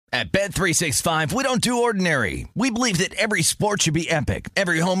At Bet365, we don't do ordinary. We believe that every sport should be epic.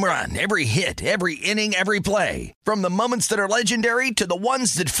 Every home run, every hit, every inning, every play. From the moments that are legendary to the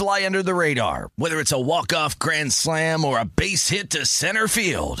ones that fly under the radar. Whether it's a walk-off grand slam or a base hit to center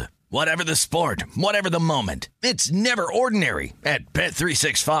field. Whatever the sport, whatever the moment. It's never ordinary at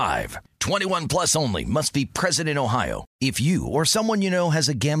Bet365. 21 plus only. Must be present in Ohio. If you or someone you know has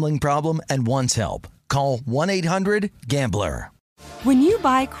a gambling problem and wants help, call 1-800-GAMBLER. When you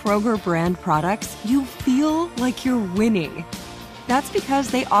buy Kroger brand products, you feel like you're winning. That's because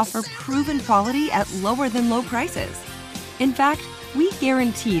they offer proven quality at lower than low prices. In fact, we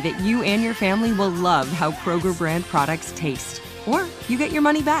guarantee that you and your family will love how Kroger brand products taste, or you get your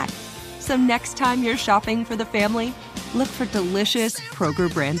money back. So next time you're shopping for the family, look for delicious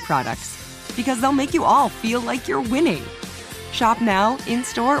Kroger brand products, because they'll make you all feel like you're winning. Shop now,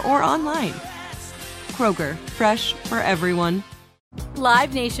 in-store, or online. Kroger, fresh for everyone.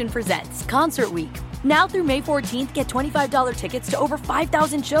 Live Nation presents Concert Week. Now through May 14th, get $25 tickets to over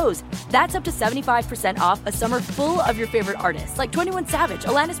 5,000 shows. That's up to 75% off a summer full of your favorite artists like 21 Savage,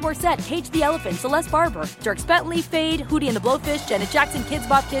 Alanis Morissette, Cage the Elephant, Celeste Barber, Dierks Bentley, Fade, Hootie and the Blowfish, Janet Jackson, Kidz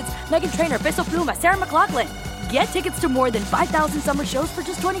Bop Kids, Meghan Trainor, Peso Pluma, Sarah McLachlan. Get tickets to more than 5,000 summer shows for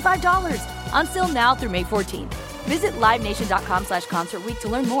just $25. Until now through May 14th. Visit LiveNation.com/Concert Week to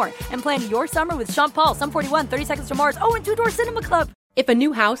learn more and plan your summer with Sean Paul, Sum 41, 30 Seconds to Mars, and Two Door Cinema Club. If a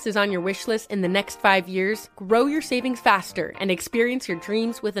new house is on your wish list in the next 5 years, grow your savings faster and experience your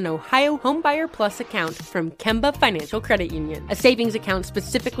dreams with an Ohio Homebuyer Plus account from Kemba Financial Credit Union. A savings account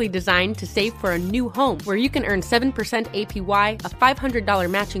specifically designed to save for a new home where you can earn 7% APY, a $500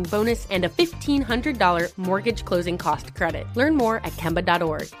 matching bonus, and a $1,500 mortgage closing cost credit. Learn more at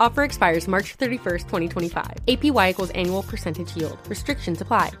Kemba.org. Offer expires March 31st, 2025. APY equals annual percentage yield. Restrictions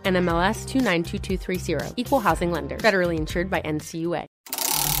apply. NMLS 292230. Equal housing lender. Federally insured by NCUA.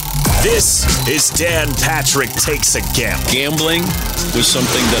 This is Dan Patrick Takes a Gamble. Gambling was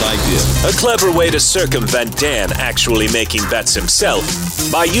something that I did. A clever way to circumvent Dan actually making bets himself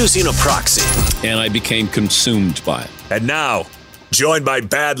by using a proxy. And I became consumed by it. And now, joined by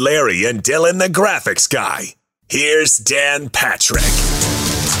Bad Larry and Dylan the graphics guy, here's Dan Patrick.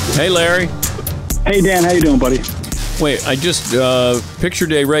 Hey, Larry. Hey, Dan. How you doing, buddy? Wait, I just, Picture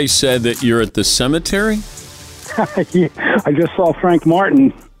Day Ray said that you're at the cemetery? Yeah, I just saw Frank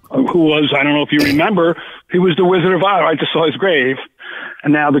Martin, who was, I don't know if you remember, he was the Wizard of Oz. I just saw his grave.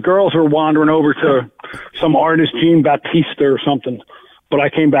 And now the girls are wandering over to some artist, Jean Baptiste or something. But I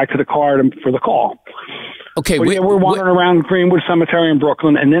came back to the car for the call. Okay, but we're wandering around Greenwood Cemetery in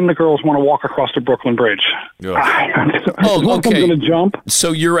Brooklyn, and then the girls want to walk across the Brooklyn Bridge. Oh, okay. I'm going to jump.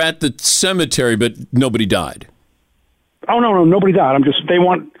 So you're at the cemetery, but nobody died? Oh, no, nobody died.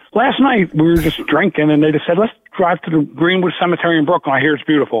 Last night we were just drinking, and they just said, let's drive to the Greenwood Cemetery in Brooklyn. I hear it's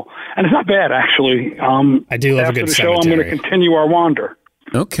beautiful. And it's not bad, actually. I do love a good cemetery. After the show, I'm going to continue our wander.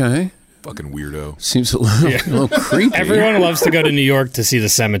 Okay. Fucking weirdo. Seems a little creepy. Everyone loves to go to New York to see the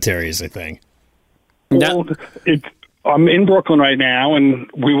cemeteries, I think. Well, I'm in Brooklyn right now, and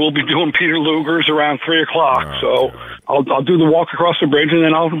we will be doing Peter Luger's around 3 o'clock. So I'll do the walk across the bridge, and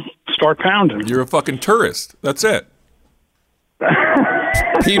then I'll start pounding. You're a fucking tourist. That's it.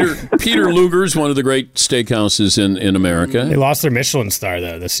 Peter Luger's one of the great steakhouses in America. They lost their Michelin star,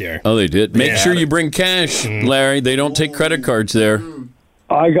 though, this year. Oh, they did? Make sure you bring cash, Larry. They don't take credit cards there.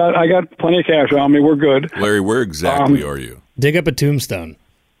 I got plenty of cash on me. We're good. Larry, where exactly are you? Dig up a tombstone.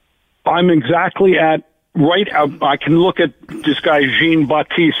 I'm exactly I can look at this guy, Jean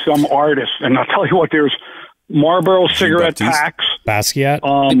Baptiste, some artist, and I'll tell you what, there's Marlboro cigarette packs. Basquiat?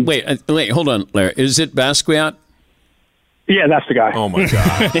 Wait, hold on, Larry. Is it Basquiat? Yeah, that's the guy. Oh, my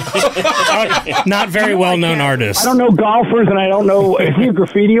God. Not very well-known artist. I don't know golfers, and I don't know... Is he a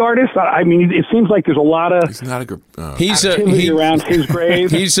graffiti artist? I mean, it seems like there's a lot of activity around his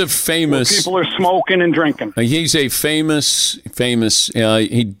grave. He's a famous... People are smoking and drinking. He's a famous...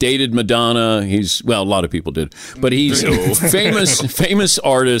 he dated Madonna. A lot of people did. But he's a famous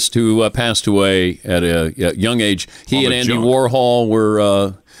artist who passed away at a young age. He and Andy Warhol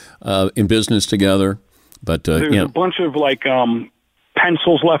were in business together. But there's a bunch of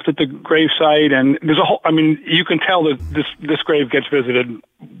pencils left at the gravesite, and there's a whole. I mean, you can tell that this grave gets visited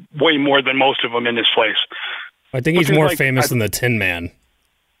way more than most of them in this place. I think he's more famous than the Tin Man.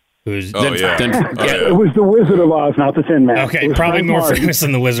 It was the Wizard of Oz, not the Tin Man. Okay, probably more famous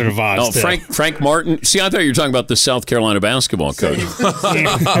than the Wizard of Oz. Oh, Frank Martin. See, I thought you were talking about the South Carolina basketball coach.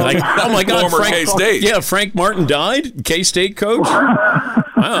 Oh my God, former K-State. Yeah, Frank Martin died. K-State coach.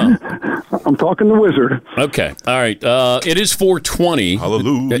 Wow. I'm talking the Wizard. Okay. All right. It is 420.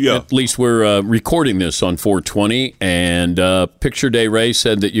 Hallelujah. At least we're recording this on 420. And Picture Day Ray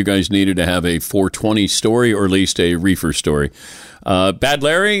said that you guys needed to have a 420 story, or at least a reefer story. Bad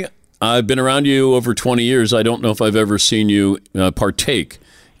Larry, I've been around you over 20 years. I don't know if I've ever seen you partake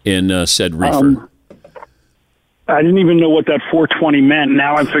in said reefer. I didn't even know what that 420 meant.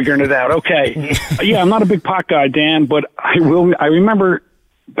 Now I'm figuring it out. Okay. Yeah, I'm not a big pot guy, Dan, but I remember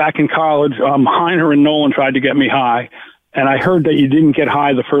back in college, Heiner and Nolan tried to get me high, and I heard that you didn't get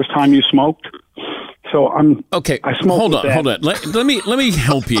high the first time you smoked. So okay. I smoked. Hold on. Let me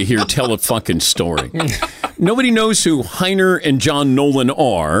help you here. Tell a fucking story. Nobody knows who Heiner and John Nolan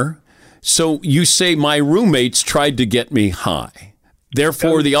are, so you say my roommates tried to get me high.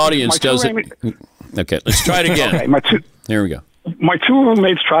 Therefore, the audience doesn't. Okay, let's try it again. Okay, there we go. My two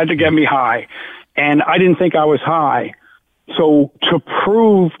roommates tried to get me high, and I didn't think I was high. So to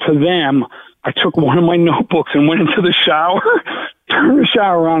prove to them, I took one of my notebooks and went into the shower, turned the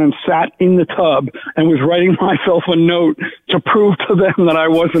shower on, and sat in the tub and was writing myself a note to prove to them that I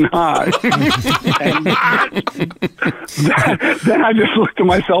wasn't high. And then I just looked at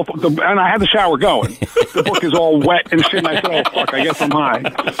myself, and I had the shower going. The book is all wet and shit, and I said, oh, fuck, I guess I'm high.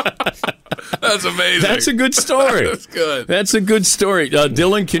 That's amazing. That's a good story. That's good. That's a good story.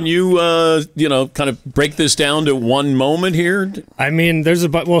 Dylan, can you, kind of break this down to one moment here? I mean,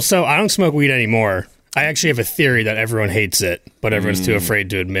 so I don't smoke weed anymore. I actually have a theory that everyone hates it, but everyone's too afraid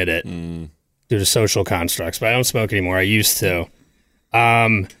to admit it due to social constructs. But I don't smoke anymore. I used to.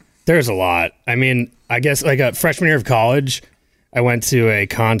 There's a lot. I mean, I guess like a freshman year of college, I went to a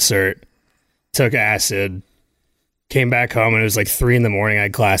concert, took acid, came back home, and it was like 3 a.m. I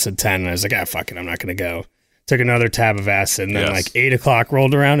had class at 10, and I was like, fuck it, I'm not going to go. Took another tab of acid, and then like 8 o'clock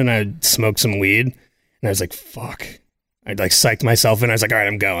rolled around, and I smoked some weed, and I was like, fuck. I'd like psyched myself in. I was like, all right,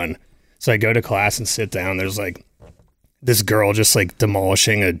 I'm going. So I go to class and sit down. There's like this girl just like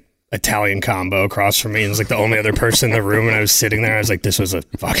demolishing a Italian combo across from me, and it was like the only other person in the room, and I was sitting there. I was like, this was a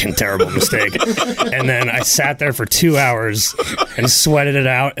fucking terrible mistake. And then I sat there for 2 hours and sweated it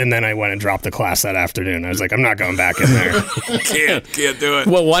out, and then I went and dropped the class that afternoon. I was like, I'm not going back in there. Can't do it.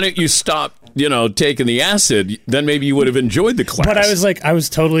 Well, why don't you stop, taking the acid? Then maybe you would have enjoyed the class. But I was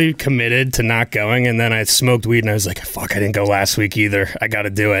totally committed to not going, and then I smoked weed, and I was like, fuck, I didn't go last week either. I got to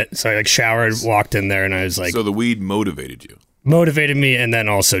do it. So I like showered, walked in there, and I was like... So the weed motivated you? Motivated me, and then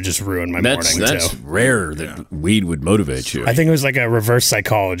also just ruined my morning, too. That's rare that weed would motivate you. I think it was like a reverse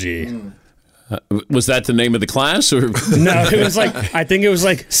psychology. Was that the name of the class? Or no, it was like, I think it was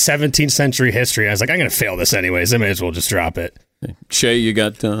like 17th century history. I was like, I'm going to fail this anyways. I may as well just drop it. Shay, you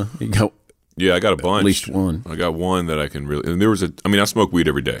got Yeah, I got a bunch. At least one. I got one that I can really... And I smoke weed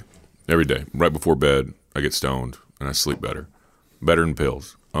every day. Every day. Right before bed, I get stoned, and I sleep better. Better than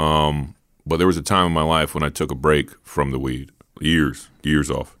pills. But there was a time in my life when I took a break from the weed. Years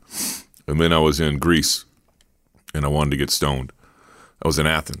off. And then I was in Greece, and I wanted to get stoned. I was in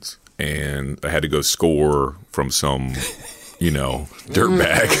Athens, and I had to go score from some...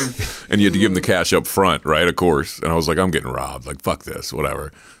 dirtbag. And you had to give him the cash up front, right? Of course. And I was like, I'm getting robbed. Like, fuck this,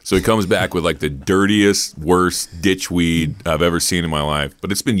 whatever. So he comes back with like the dirtiest, worst ditch weed I've ever seen in my life.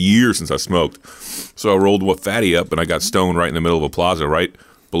 But it's been years since I smoked. So I rolled a fatty up, and I got stoned right in the middle of a plaza, right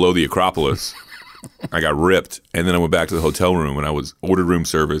below the Acropolis. I got ripped. And then I went back to the hotel room, and I ordered room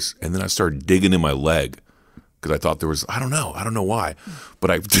service. And then I started digging in my leg. Because I thought there was, I don't know why. But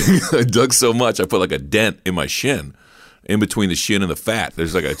I dug so much, I put like a dent in my shin. In between the shin and the fat,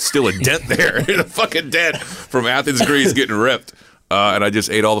 there's like still a dent there. A fucking dent from Athens, Greece, getting ripped. And I just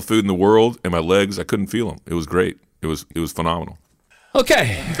ate all the food in the world, and my legs, I couldn't feel them. It was great. It was phenomenal.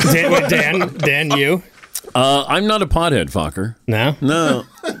 Okay, Dan, you? I'm not a pothead, fucker. No,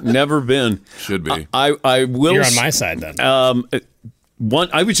 never been. Should be. I will. You're on my side then.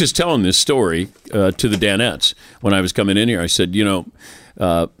 I was just telling this story to the Danettes when I was coming in here. I said,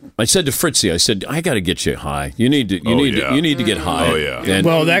 I said to Fritzy, I said, I got to get you high. You need to get high. Oh yeah. And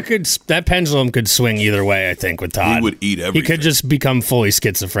well, that pendulum could swing either way. I think with Todd, he would eat everything. He could just become fully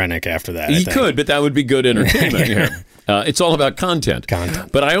schizophrenic after that. He could, but that would be good entertainment. Yeah. It's all about content.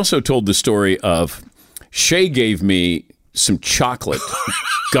 But I also told the story of Shay gave me some chocolate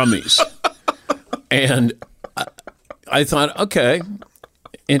gummies, and I thought, okay.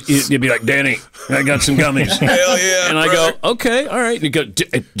 And you'd be like, Danny, I got some gummies. Hell yeah. And I go, okay, all right. And you go,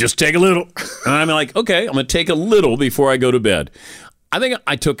 just take a little. And I'm like, okay, I'm going to take a little before I go to bed. I think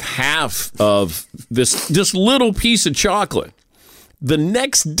I took half of this little piece of chocolate. The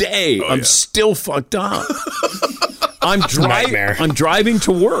next day, I'm still fucked up. I'm driving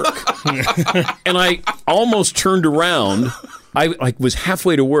to work. And I almost turned around I was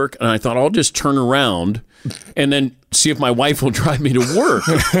halfway to work, and I thought I'll just turn around and then see if my wife will drive me to work.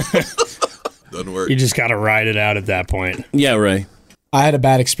 Doesn't work. You just got to ride it out at that point. Yeah, Ray. I had a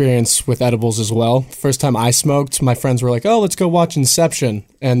bad experience with edibles as well. First time I smoked, my friends were like, "Oh, let's go watch Inception,"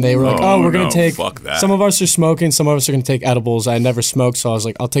 and they were like, "Oh, we're gonna take." Fuck that. Some of us are smoking, some of us are gonna take edibles. I never smoked, so I was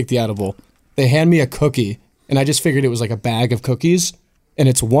like, "I'll take the edible." They hand me a cookie, and I just figured it was like a bag of cookies, and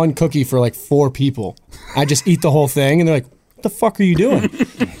it's one cookie for like 4 people. I just eat the whole thing, and they're like, "What the fuck are you doing?"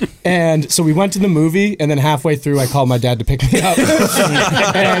 And so we went to the movie, and then halfway through, I called my dad to pick me up,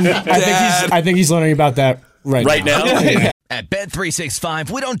 and I think he's learning about that right now. Yeah. At Bet365,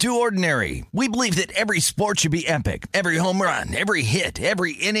 we don't do ordinary. We believe that every sport should be epic. Every home run, every hit,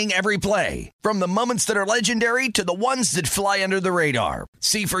 every inning, every play. From the moments that are legendary to the ones that fly under the radar.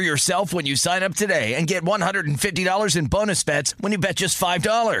 See for yourself when you sign up today and get $150 in bonus bets when you bet just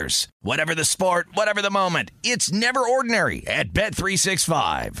 $5. Whatever the sport, whatever the moment, it's never ordinary at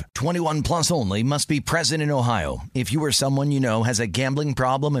Bet365. 21 plus only. Must be present in Ohio. If you or someone you know has a gambling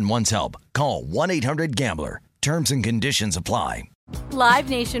problem and wants help, call 1-800-GAMBLER. Terms and conditions apply. Live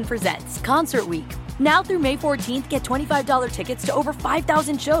Nation presents Concert Week. Now through May 14th, get $25 tickets to over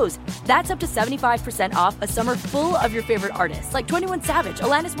 5,000 shows. That's up to 75% off a summer full of your favorite artists like 21 Savage,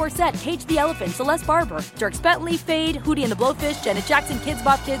 Alanis Morissette, Cage the Elephant, Celeste Barber, Dierks Bentley, Fade, Hootie and the Blowfish, Janet Jackson, Kids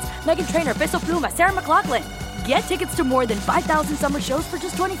Bop Kids, Meghan Trainor, Peso Pluma, Sarah McLachlan. Get tickets to more than 5,000 summer shows for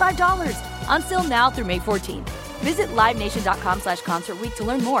just $25. Until now through May 14th. Visit LiveNation.com/Concert Week to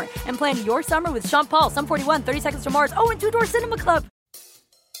learn more and plan your summer with Sean Paul, Sum 41, 30 Seconds to Mars, and Two Door Cinema Club.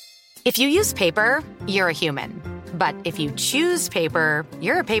 If you use paper, you're a human. But if you choose paper,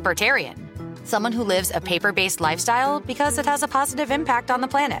 you're a papertarian. Someone who lives a paper-based lifestyle because it has a positive impact on the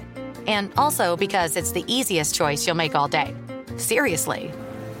planet. And also because it's the easiest choice you'll make all day. Seriously.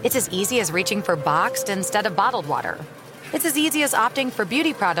 It's as easy as reaching for boxed instead of bottled water. It's as easy as opting for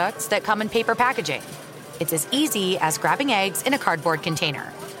beauty products that come in paper packaging. It's as easy as grabbing eggs in a cardboard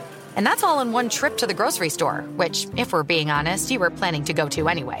container. And that's all in one trip to the grocery store, which, if we're being honest, you were planning to go to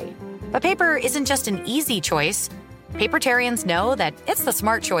anyway. But paper isn't just an easy choice. Papertarians know that it's the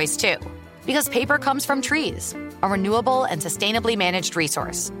smart choice, too. Because paper comes from trees, a renewable and sustainably managed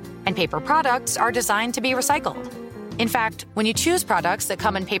resource. And paper products are designed to be recycled. In fact, when you choose products that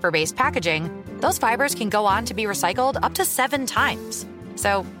come in paper-based packaging, those fibers can go on to be recycled up to 7 times.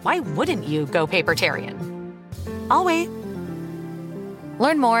 So why wouldn't you go papertarian? I'll wait.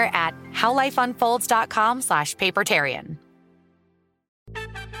 Learn more at howlifeunfolds.com/papertarian.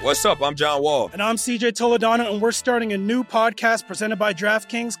 What's up? I'm John Wall. And I'm CJ Toledano, and we're starting a new podcast presented by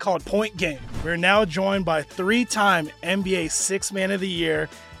DraftKings called Point Game. We're now joined by 3-time NBA Sixth Man of the Year,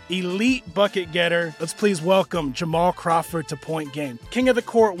 elite bucket getter. Let's please welcome Jamal Crawford to Point Game. King of the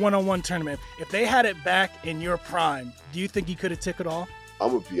Court one-on-one tournament. If they had it back in your prime, do you think you could have took it all?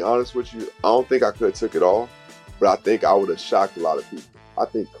 I'm going to be honest with you. I don't think I could have took it all, but I think I would have shocked a lot of people. I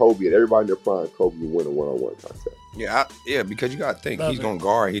think Kobe and everybody in their prime, Kobe would win a one-on-one contest. Yeah, because you got to think, he's going to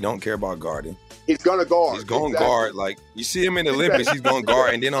guard. He don't care about guarding. He's going to guard. He's going to guard. Like, you see him in the Olympics, he's going to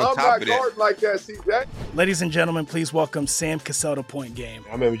guard. And then on top of that. Like that, see that? Ladies and gentlemen, please welcome Sam Cassell to Point Game.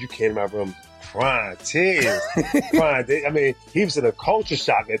 I remember you came in my room crying, tears, crying. I mean, he was in a culture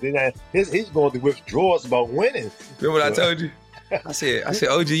shock. And then he's going through withdrawals about winning. Remember what I told you? I said,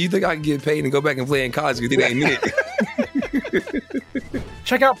 OG, you think I can get paid and go back and play in college because it ain't it?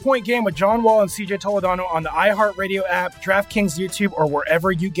 Check out Point Game with John Wall and CJ Toledano on the iHeartRadio app, DraftKings YouTube, or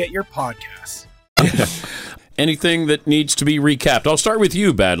wherever you get your podcasts. Anything that needs to be recapped? I'll start with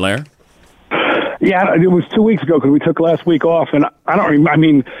you, Bad Lair. Yeah, it was 2 weeks ago because we took last week off, and I don't remember. I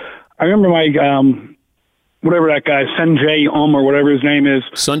mean, I remember my whatever that guy, Sanjay or whatever his name is.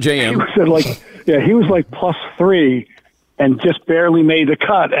 Sanjay He was like +3 and just barely made the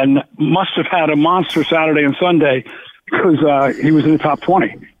cut, and must have had a monster Saturday and Sunday because he was in the top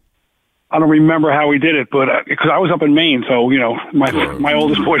 20. I don't remember how he did it, but because I was up in Maine, so my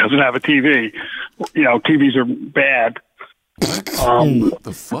oldest boy doesn't have a TV. TVs are bad. What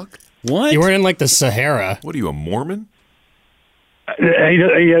the fuck? What? You were in like the Sahara. What are you, a Mormon?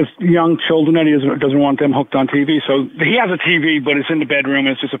 He has young children and he doesn't want them hooked on TV. So he has a TV, but it's in the bedroom and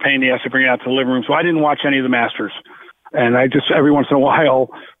it's just a pain in the ass to bring it out to the living room. So I didn't watch any of the Masters. And I just, every once in a while,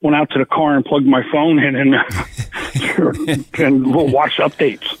 went out to the car and plugged my phone in and watch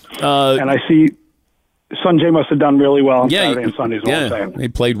updates. And I see Sanjay must have done really well on Saturday and Sunday. He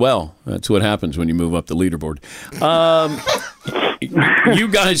played well. That's what happens when you move up the leaderboard. You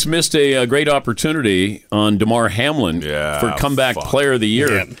guys missed a great opportunity on DeMar Hamlin for comeback player of the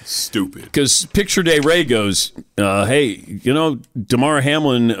year. Yeah. Stupid. Because Picture Day Ray goes, hey, DeMar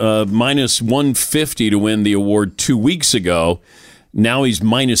Hamlin minus 150 to win the award 2 weeks ago. Now he's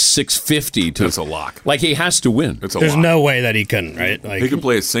minus 650 to. That's a lock. Like he has to win. It's a There's lock. no way that he couldn't, right? Like He could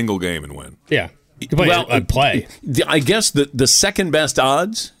play a single game and win. Yeah. He could play I guess the second best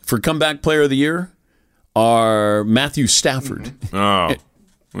odds for comeback player of the year are Matthew Stafford. Oh, yeah,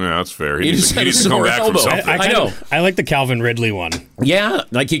 that's fair. He needs just had a to come sore back from elbow. something. I know. I like the Calvin Ridley one. Yeah,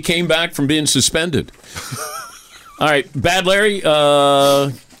 like he came back from being suspended. All right, Bad Larry,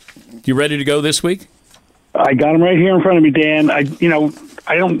 you ready to go this week? I got them right here in front of me, Dan. I didn't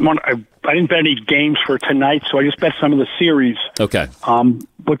bet any games for tonight, so I just bet some of the series. Okay.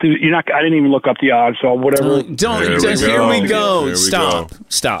 But you're not. I didn't even look up the odds, so whatever. Here we go. Stop.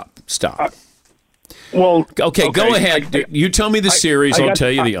 Well, okay, go ahead. You tell me the series. I'll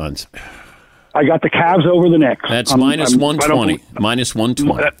tell you the odds. I got the Cavs over the Knicks. That's minus 120. Minus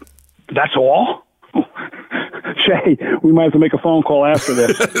 120. That's all? Shay, we might have to make a phone call after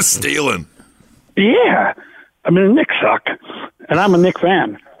this. Stealing. Yeah. I mean, the Knicks suck, and I'm a Knicks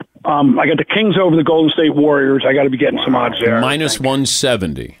fan. I got the Kings over the Golden State Warriors. I got to be getting some odds there. Minus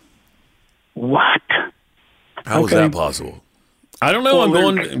 170. What? How is that possible? I don't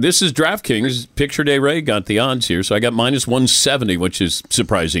know. This is DraftKings. Picture Day Ray got the odds here, so I got minus 170, which is a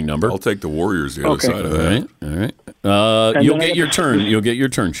surprising number. I'll take the Warriors the other side of All that. right. You'll get your turn. You'll get your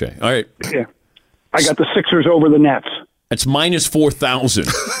turn, Shay. All right. Yeah. I got the Sixers over the Nets. It's minus 4,000.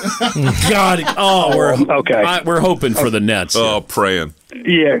 God. Oh, we're hoping for the Nets. Oh, praying.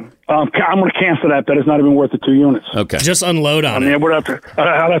 Yeah. I'm going to cancel that. That is not even worth the 2 units. Okay. Just unload on it.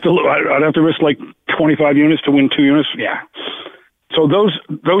 I'd have to risk like 25 units to win 2 units. Yeah. So those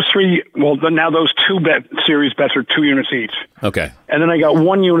three. Well, now those two series bets are 2 units each. Okay. And then I got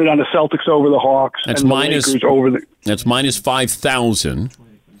 1 unit on the Celtics over the Hawks. That's and minus the Lakers over the. That's minus 5,000.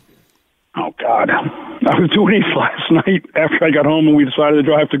 Oh God. I was doing these last night after I got home and we decided to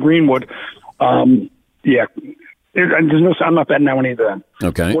drive to Greenwood. Yeah. I'm not betting that one either.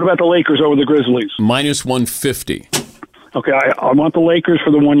 Okay. What about the Lakers over the Grizzlies? Minus 150. Okay, I want the Lakers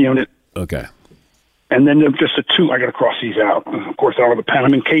for the 1 unit. Okay. And then just a 2. I got to cross these out. Of course, I don't have a pen.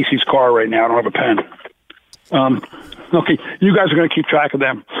 I'm in Casey's car right now. I don't have a pen. Okay, you guys are going to keep track of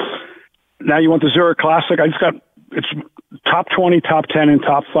them. Now you want the Zurich Classic? It's top 20, top 10, and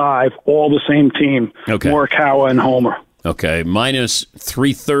top 5, all the same team. Okay. Morikawa and Homer. Okay, minus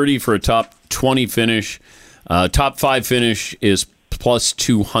 330 for a top 20 finish. Top 5 finish is plus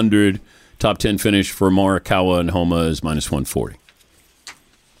 200. Top 10 finish for Morikawa and Homa is minus 140.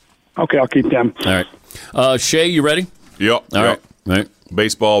 Okay, I'll keep them. All right. Shay, you ready? Yep. All right.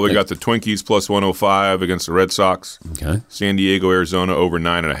 Baseball, we got the Twinkies plus 105 against the Red Sox. Okay. San Diego, Arizona over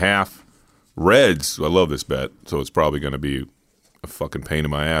 9.5. Reds, I love this bet, so it's probably going to be a fucking pain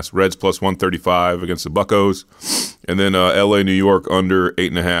in my ass. Reds plus 135 against the Buccos. And then L.A., New York under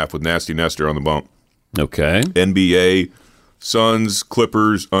 8.5 with Nasty Nestor on the bump. Okay. NBA, Suns,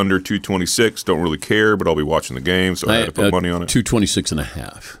 Clippers under 226. Don't really care, but I'll be watching the game, so I had to put money on it.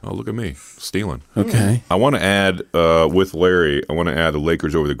 226.5. Oh, look at me. Stealing. Okay. I want to add, with Larry, I want to add the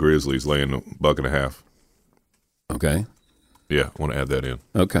Lakers over the Grizzlies laying $1.50. Okay. Yeah, I want to add that in.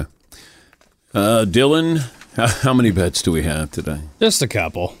 Okay. Dylan, how many bets do we have today? Just a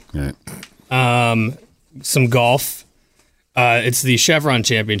couple. All right. Some golf. It's the Chevron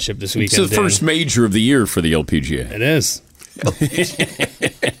Championship this weekend. It's the first major of the year for the LPGA. It is.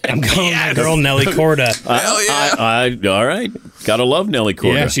 I'm going my girl Nelly Korda. Hell yeah. All right. Gotta love Nelly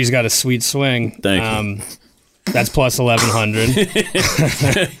Korda. Yeah, she's got a sweet swing. Thank you. That's plus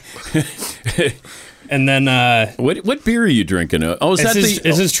 1,100. And then what beer are you drinking? Oh, this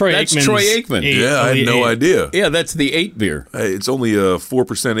is Troy Aikman's. That's Troy Aikman. Yeah, I had no idea. Yeah, that's the 8 beer. Hey, it's only 4%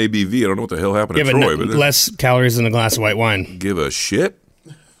 ABV. I don't know what the hell happened to Troy. But less calories than a glass of white wine. Give a shit.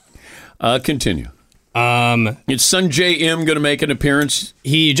 Continue. Is Sunjay M going to make an appearance?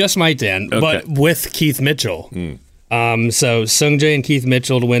 He just might, Dan, but with Keith Mitchell. So Sungjae and Keith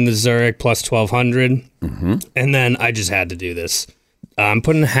Mitchell to win the Zurich plus 1,200. Mm-hmm. And then I just had to do this. I'm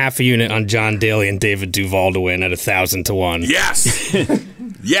putting half a unit on John Daly and David Duval to win at 1,000 to 1. Yes.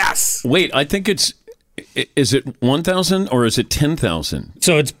 Yes. Wait, I think is it 1,000 or is it 10,000?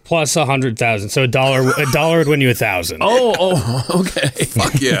 So it's plus 100,000. So a dollar would win you 1,000. Oh, okay.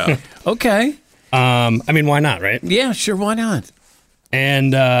 Fuck yeah. Okay. I mean, why not, right? Yeah, sure, why not?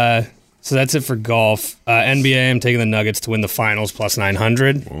 And so that's it for golf. NBA, I'm taking the Nuggets to win the finals plus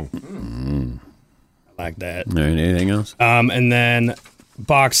 900. I like that. All right, anything else? And then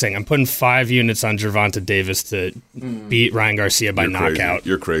boxing. I'm putting 5 units on Gervonta Davis to beat Ryan Garcia by knockout.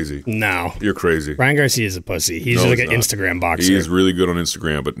 You're crazy. No. You're crazy. Ryan Garcia is a pussy. He's just like an Instagram boxer. He is really good on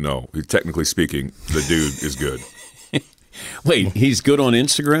Instagram, but no. Technically speaking, the dude is good. Wait, he's good on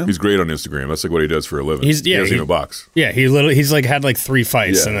Instagram? He's great on Instagram. That's like what he does for a living. He doesn't even box. Yeah, he's like had like 3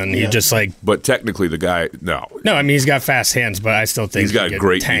 fights, and then he just like. But technically, the guy, no. No, I mean he's got fast hands, but I still think he's got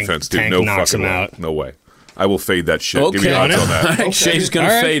great defense too. No knocks fucking him way. out. No way. I will fade that shit. Okay, Give me odds on that. All right, Shay's going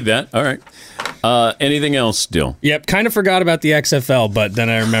to fade that. All right. Anything else, Dill? Yep, kind of forgot about the XFL, but then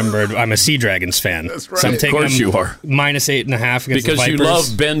I remembered I'm a Sea Dragons fan. That's right. So I'm taking Of course them you are. -8.5 against the Because you Vipers.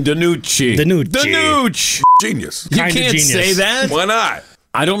 love Ben DiNucci. DiNucci. Genius. You Kinda can't genius. say that? Why not?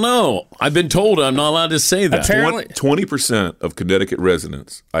 I don't know. I've been told I'm not allowed to say that. Apparently- 20% of Connecticut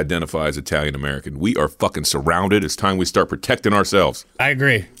residents identify as Italian American. We are fucking surrounded. It's time we start protecting ourselves. I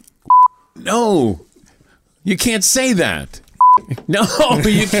agree. No. You can't say that. No,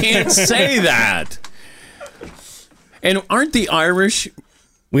 you can't say that. And aren't the Irish?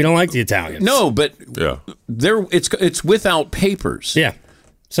 We don't like the Italians. No, but Yeah. it's without papers. Yeah.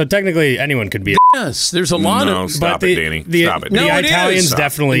 So technically, anyone could be. Yes, there's a lot No, of. stop it, Danny. Stop it. The No, it Italians is.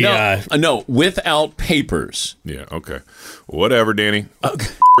 definitely. No, without papers. Yeah, okay. Whatever, Danny.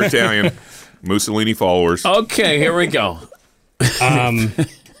 We're Italian. Mussolini followers. Okay, here we go.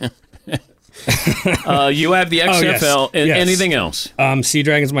 You have the XFL. yes. Yes. Anything else? Sea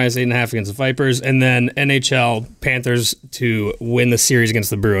Dragons -8.5 against the Vipers, and then NHL Panthers to win the series against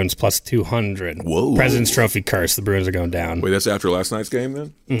the Bruins +200. Whoa. President's Trophy curse. The Bruins are going down. Wait, that's after last night's game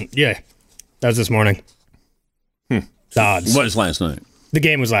then? Yeah, that was this morning. The odds. What was last night? The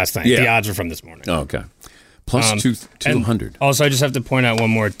game was last night. Yeah. The odds were from this morning. Oh, okay. Plus 200. Also, I just have to point out one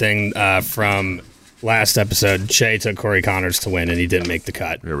more thing from last episode. Shay took Corey Connors to win, and he didn't make the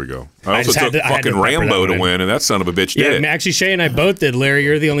cut. There we go. I I also just had took to- I had to fucking pepper Rambo that to one in. win, and that son of a bitch Yeah, did. actually, Shay and I both did. Larry,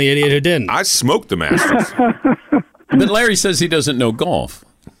 you're the only idiot who didn't. I smoked the Masters. But Larry says he doesn't know golf.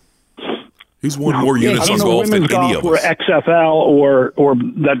 He's won more I units don't on know golf than women's any golf of or us. XFL or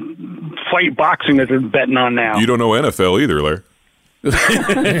that fight boxing that they're betting on now. You don't know NFL either, Larry. Re-listen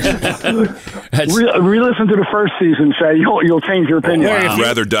to the first season, Shay. You'll change your opinion. Larry, if I'd you-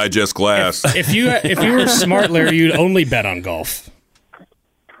 rather digest glass. If you were smart, Larry, you'd only bet on golf.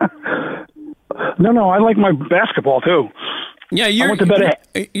 No, I like my basketball too. Yeah, went to bed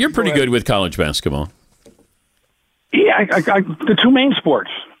you're pretty good with college basketball. Yeah, the two main sports.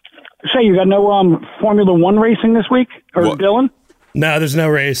 Shay, you got no Formula One racing this week, or What? Dylan? No, there's no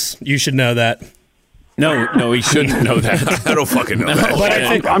race. You should know that. No, he shouldn't know that. I don't fucking know that. But I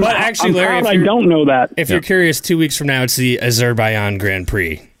think, I'm, but actually, I'm Larry, proud if I don't know that. if you're curious, 2 weeks from now, it's the Azerbaijan Grand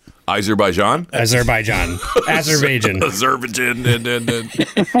Prix. Azerbaijan? Azerbaijan. Azerbaijan.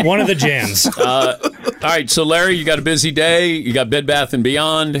 One of the Jans. All right, so Larry, you got a busy day. You got Bed Bath and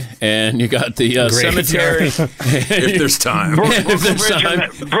Beyond, and you got the cemetery. If there's time. If there's time.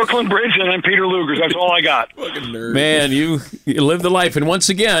 Brooklyn Bridge and then Peter Luger's. That's all I got. Man, you live the life. And once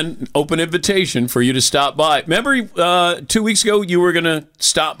again, open invitation for you to stop by. Remember 2 weeks ago you were going to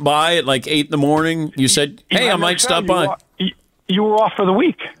stop by at like 8 in the morning? You said, hey, I might stop by. You were off for the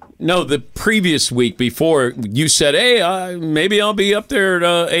week. No, the previous week before, you said, hey, maybe I'll be up there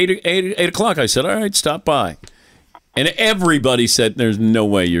at 8 o'clock. I said, all right, stop by. And everybody said, there's no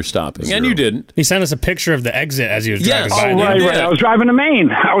way you're stopping. And you didn't. He sent us a picture of the exit as he was driving Yes. by. Oh, there. right. I was driving to Maine.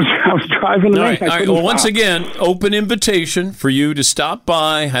 I was driving to All Maine. right, all right. Well, once again, open invitation for you to stop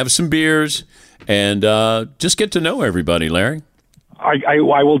by, have some beers, and just get to know everybody, Larry. I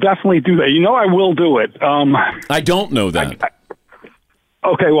will definitely do that. You know I will do it. I don't know that.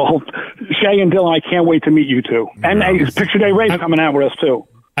 Okay, well, Shay and Dylan, I can't wait to meet you two. And Picture Day Ray's coming out with us, too.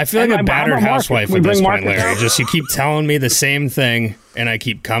 I feel like And a I'm battered Marcus. housewife We at this bring point, Marcus Larry. out. Just you keep telling me the same thing, and I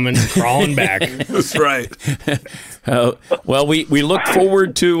keep crawling back. That's right. Well, we look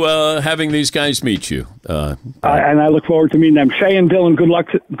forward to having these guys meet you. And I look forward to meeting them. Shay and Dylan, good luck.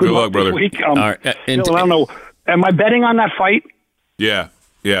 Good luck, brother. This week. All right, and Dylan, I don't know. Am I betting on that fight? Yeah.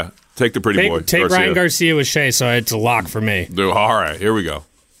 Take the pretty boy. Take Ryan Garcia with Shay, so it's a lock for me. All right, here we go.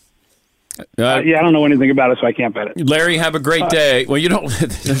 Yeah, I don't know anything about it, so I can't bet it. Larry, have a great day. Well, you don't.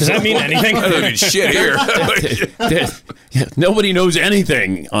 Does that mean anything? I don't mean shit here. Nobody knows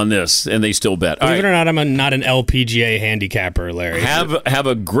anything on this, and they still bet. All Believe it right. or not, I'm not an LPGA handicapper, Larry. Have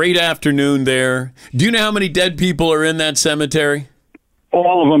a great afternoon there. Do you know how many dead people are in that cemetery?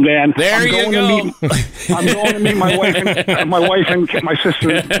 All of them, Dan. There you go. I'm going to meet my wife and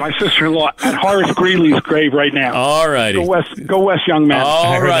my sister-in-law at Horace Greeley's grave right now. All righty. Go west, young man.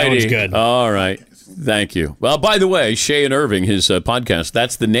 All heard that righty. one's good. All right. Thank you. Well, by the way, Shay and Irving, his podcast,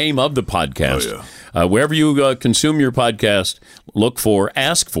 that's the name of the podcast. Oh, yeah. Wherever you consume your podcast,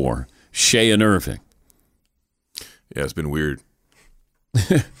 ask for Shay and Irving. Yeah, it's been weird.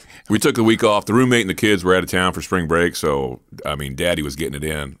 We took the week off. The roommate and the kids were out of town for spring break, so, I mean, Daddy was getting it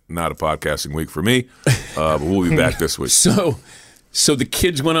in. Not a podcasting week for me, but we'll be back this week. So the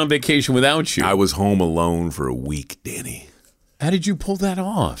kids went on vacation without you? I was home alone for a week, Danny. How did you pull that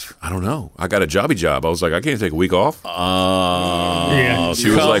off? I don't know. I got a jobby job. I was like, I can't take a week off. Yeah.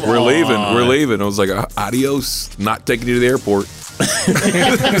 She was like, we're leaving. I was like, adios, not taking you to the airport.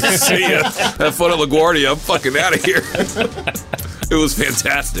 See ya. Have fun at LaGuardia. I'm fucking out of here. It was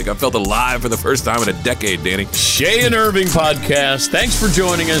fantastic. I felt alive for the first time in a decade, Danny. Shay and Irving podcast. Thanks for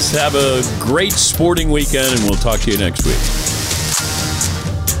joining us. Have a great sporting weekend, and we'll talk to you next week.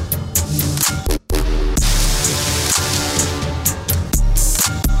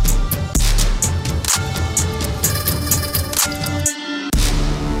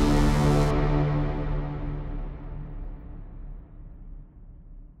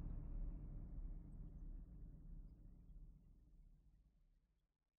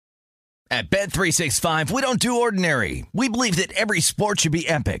 At Bet365, we don't do ordinary. We believe that every sport should be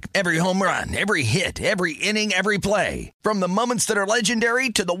epic. Every home run, every hit, every inning, every play. From the moments that are legendary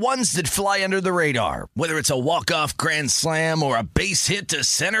to the ones that fly under the radar. Whether it's a walk-off grand slam or a base hit to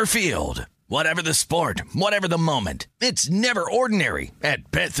center field. Whatever the sport, whatever the moment. It's never ordinary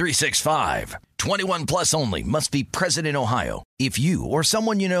at Bet365. 21 plus only. Must be present in Ohio. If you or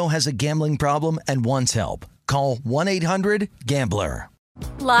someone you know has a gambling problem and wants help, call 1-800-GAMBLER.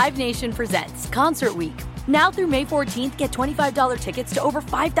 Live Nation presents Concert Week. Now through May 14th, get $25 tickets to over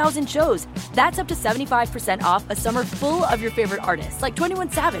 5,000 shows. That's up to 75% off a summer full of your favorite artists like 21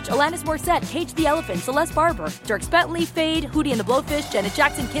 Savage, Alanis Morissette, Cage the Elephant, Celeste Barber, Dierks Bentley, Fade, Hootie and the Blowfish, Janet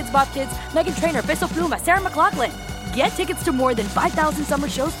Jackson, Kidz Bop Kids, Meghan Trainor, Peso Pluma, Sarah McLachlan. Get tickets to more than 5,000 summer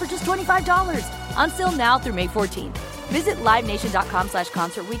shows for just $25. Until now through May 14th. Visit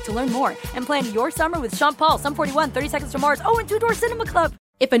LiveNation.com/Concert Week to learn more and plan your summer with Sean Paul, Sum 41, 30 Seconds to Mars, and Two Door Cinema Club.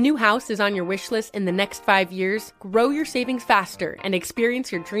 If a new house is on your wish list in the next 5 years, grow your savings faster and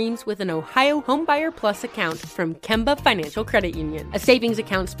experience your dreams with an Ohio Homebuyer Plus account from Kemba Financial Credit Union. A savings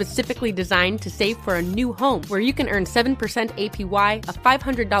account specifically designed to save for a new home where you can earn 7% APY,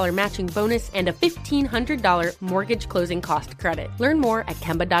 a $500 matching bonus, and a $1,500 mortgage closing cost credit. Learn more at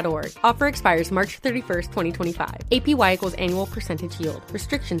Kemba.org. Offer expires March 31st, 2025. APY equals annual percentage yield.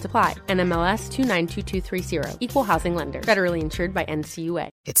 Restrictions apply. NMLS 292230. Equal housing lender. Federally insured by NCUA.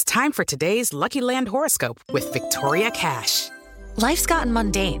 It's time for today's Lucky Land horoscope with Victoria Cash. Life's gotten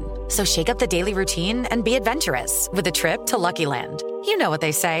mundane, so shake up the daily routine and be adventurous with a trip to Lucky Land. You know what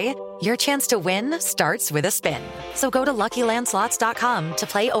they say, your chance to win starts with a spin. So go to LuckyLandSlots.com to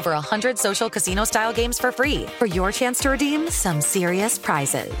play over 100 social casino-style games for free for your chance to redeem some serious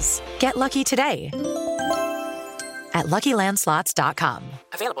prizes. Get lucky today at LuckyLandSlots.com.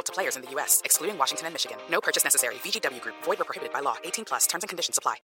 Available to players in the U.S., excluding Washington and Michigan. No purchase necessary. VGW Group. Void where prohibited by law. 18+. Terms and conditions apply.